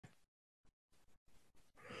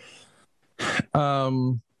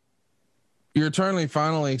Um, your attorney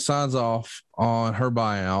finally signs off on her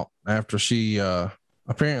buyout after she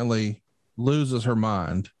apparently loses her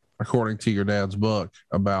mind, according to your dad's book,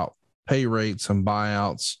 about pay rates and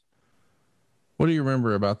buyouts. What do you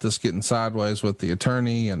remember about this getting sideways with the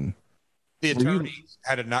attorney? And the attorneys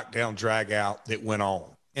had a knockdown drag out that went on.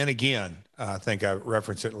 And again, I think I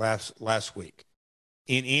referenced it last week.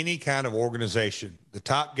 In any kind of organization, the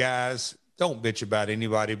top guys don't bitch about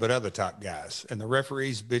anybody but other top guys. And the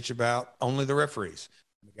referees bitch about only the referees.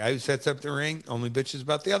 The guy who sets up the ring only bitches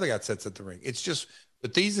about the other guy that sets up the ring. It's just,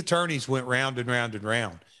 but these attorneys went round and round and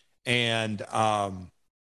round. And, I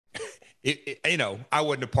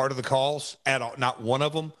wasn't a part of the calls at all, not one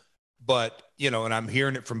of them, but, and I'm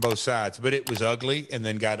hearing it from both sides, but it was ugly and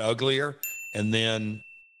then got uglier and then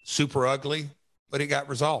super ugly, but it got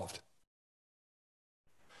resolved.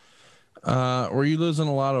 Were you losing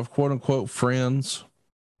a lot of quote unquote friends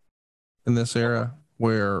in this era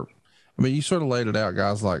where, I mean, you sort of laid it out,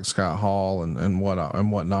 guys like Scott Hall and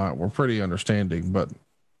whatnot were pretty understanding, but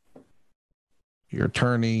your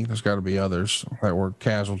attorney, there's got to be others that were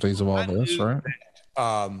casualties of all this, right?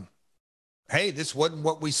 Hey, this wasn't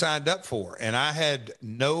what we signed up for. And I had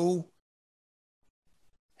no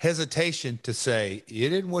hesitation to say,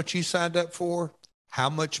 it isn't what you signed up for. How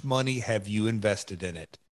much money have you invested in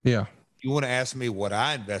it? Yeah. You want to ask me what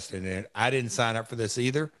I invested in it? I didn't sign up for this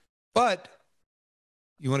either, but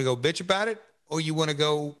you want to go bitch about it, or you want to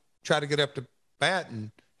go try to get up to bat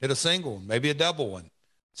and hit a single, maybe a double one,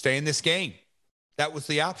 stay in this game. That was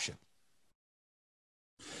the option.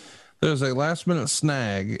 There's a last minute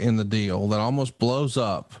snag in the deal that almost blows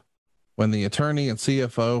up when the attorney and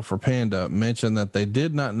CFO for Panda mentioned that they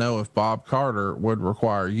did not know if Bob Carter would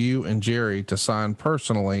require you and Jerry to sign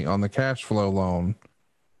personally on the cash flow loan.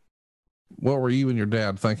 What were you and your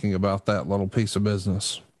dad thinking about that little piece of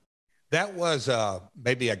business? That was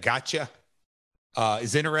maybe a gotcha.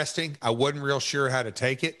 Is interesting. I wasn't real sure how to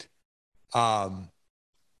take it.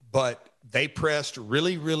 But they pressed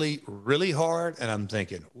really, really, really hard. And I'm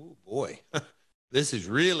thinking, oh boy, this is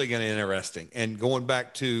really going to be interesting. And going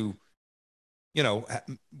back to,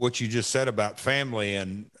 what you just said about family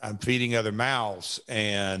and I'm feeding other mouths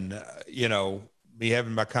and, me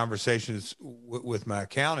having my conversations with my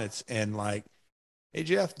accountants and like, hey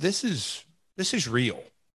Jeff, this is real.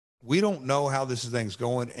 We don't know how this thing's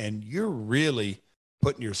going and you're really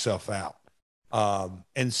putting yourself out.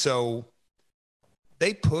 And so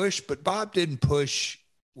they pushed, but Bob didn't push.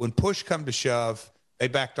 When push come to shove, they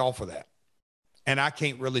backed off of that. And I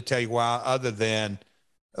can't really tell you why other than,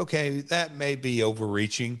 okay, that may be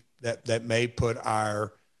overreaching. That may put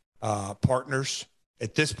our partners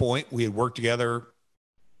at this point, we had worked together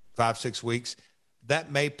 5-6 weeks.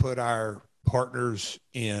 That may put our partners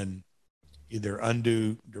in either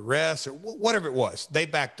undue duress or whatever it was. They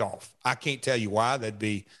backed off. I can't tell you why. That'd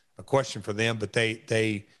be a question for them, but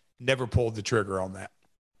they never pulled the trigger on that.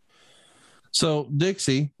 So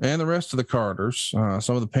Dixie and the rest of the Carters,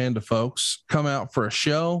 some of the Panda folks come out for a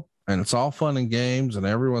show and it's all fun and games and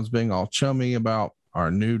everyone's being all chummy about our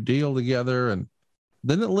new deal together. And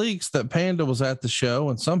then it leaks that Panda was at the show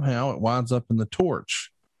and somehow it winds up in the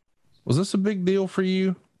Torch. Was this a big deal for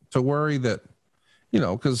you to worry that,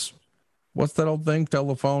 cause what's that old thing?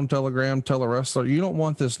 Telephone, telegram, tell a wrestler. You don't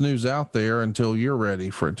want this news out there until you're ready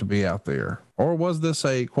for it to be out there. Or was this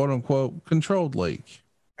a quote unquote controlled leak?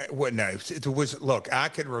 Well, no, it was, look, I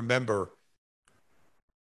can remember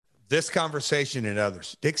this conversation and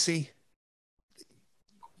others. Dixie,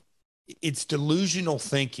 it's delusional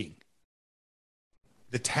thinking.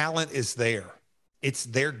 The talent is there. It's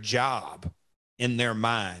their job in their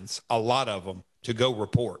minds, a lot of them, to go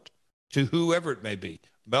report to whoever it may be.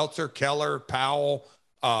 Meltzer, Keller, Powell,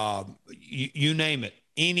 you name it,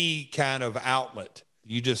 any kind of outlet.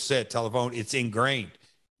 You just said telephone, it's ingrained.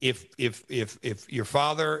 If your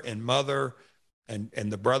father and mother and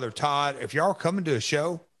the brother Todd, if y'all are coming to a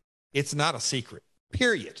show, it's not a secret,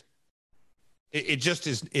 period. It just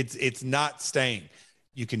is. It's not staying.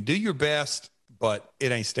 You can do your best, but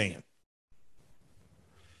it ain't staying.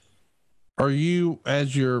 Are you,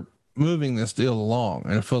 as you're moving this deal along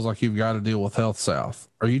and it feels like you've got to deal with Health South,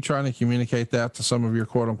 are you trying to communicate that to some of your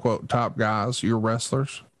quote unquote top guys, your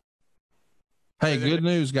wrestlers? Hey, good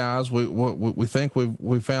news, guys. We think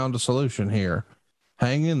we found a solution here.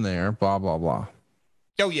 Hang in there, blah, blah, blah.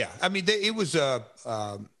 Oh yeah. I mean, it was,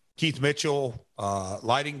 Keith Mitchell,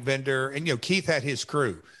 lighting vendor, and, Keith had his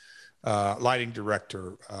crew, lighting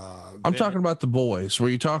director. I'm talking about the boys. Were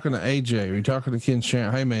you talking to AJ? Were you talking to Ken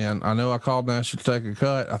Shan? Hey man, I know I called and asked you to take a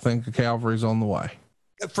cut. I think the cavalry's on the way.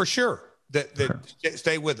 For sure. That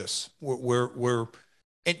stay with us. We're,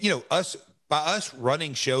 and us by us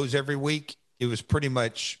running shows every week, it was pretty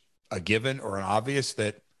much a given or an obvious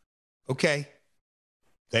that, okay,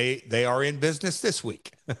 they are in business this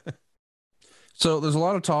week. So there's a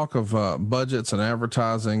lot of talk of budgets and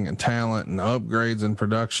advertising and talent and upgrades in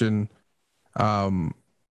production. Um,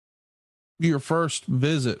 your first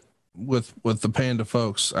visit with the Panda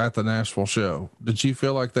folks at the Nashville show, did you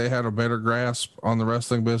feel like they had a better grasp on the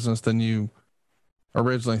wrestling business than you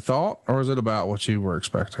originally thought, or is it about what you were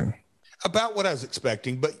expecting? About what I was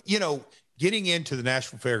expecting, but getting into the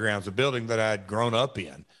Nashville Fairgrounds, a building that I'd grown up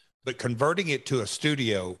in, but converting it to a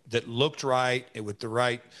studio that looked right with the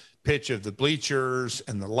right pitch of the bleachers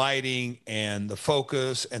and the lighting and the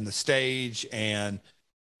focus and the stage and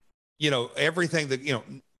everything that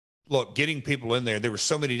look, getting people in there were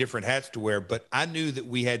so many different hats to wear, but I knew that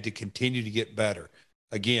we had to continue to get better.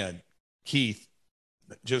 Again, Keith,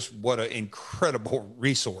 just what an incredible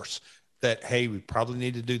resource that, hey, we probably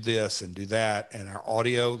need to do this and do that. And our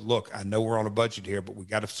audio, look, I know we're on a budget here, but we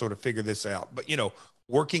got to sort of figure this out. But,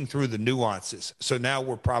 working through the nuances. So now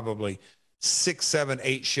we're probably 6, 7,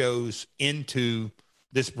 8 shows into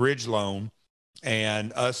this bridge loan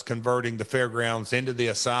and us converting the fairgrounds into the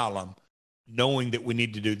asylum, knowing that we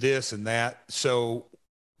need to do this and that. So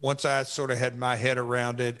once I sort of had my head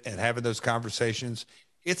around it and having those conversations,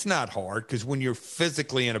 it's not hard, because when you're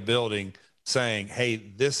physically in a building saying, hey,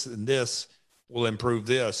 this and this will improve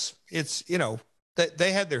this, it's,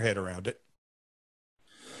 they had their head around it.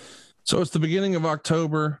 So it's the beginning of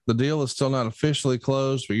October. The deal is still not officially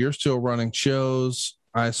closed, but you're still running shows.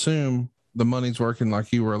 I assume the money's working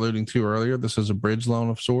like you were alluding to earlier. This is a bridge loan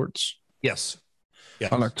of sorts. Yes.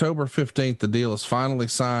 Yes. On October 15th, the deal is finally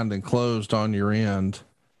signed and closed on your end.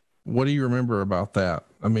 What do you remember about that?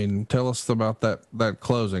 I mean, tell us about that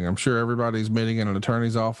closing. I'm sure everybody's meeting in an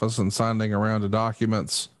attorney's office and signing around to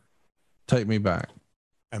documents. Take me back.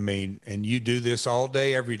 I mean, and you do this all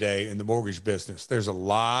day, every day in the mortgage business. There's a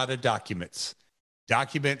lot of documents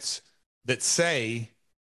that say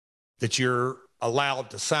that you're allowed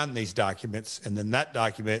to sign these documents. And then that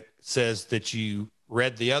document says that you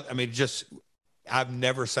read the other. I mean, I've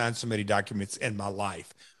never signed so many documents in my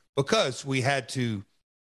life, because we had to,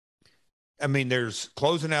 there's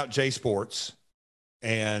closing out J Sports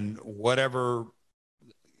and whatever,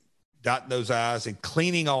 dotting those I's and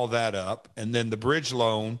cleaning all that up. And then the bridge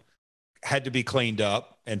loan had to be cleaned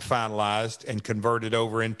up and finalized and converted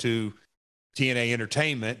over into TNA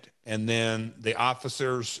Entertainment. And then the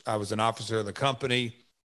officers, I was an officer of the company,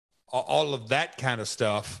 all of that kind of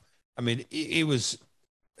stuff. I mean, it was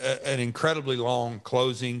an incredibly long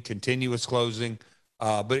closing, continuous closing,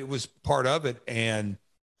 but it was part of it. And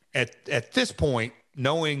at this point,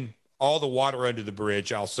 knowing all the water under the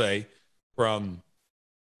bridge, I'll say,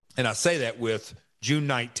 and I say that with June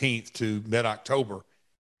 19th to mid-October,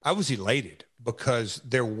 I was elated, because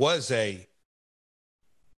there was a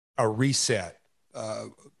reset,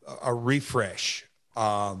 a refresh,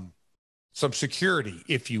 some security,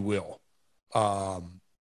 if you will,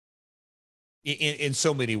 in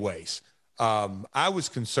so many ways. I was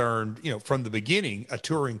concerned, from the beginning, a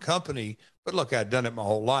touring company, but look, I'd done it my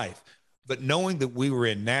whole life. But knowing that we were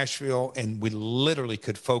in Nashville and we literally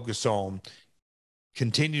could focus on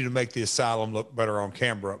continue to make the asylum look better on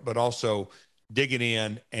camera, but also digging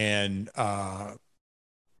in and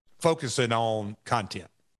focusing on content.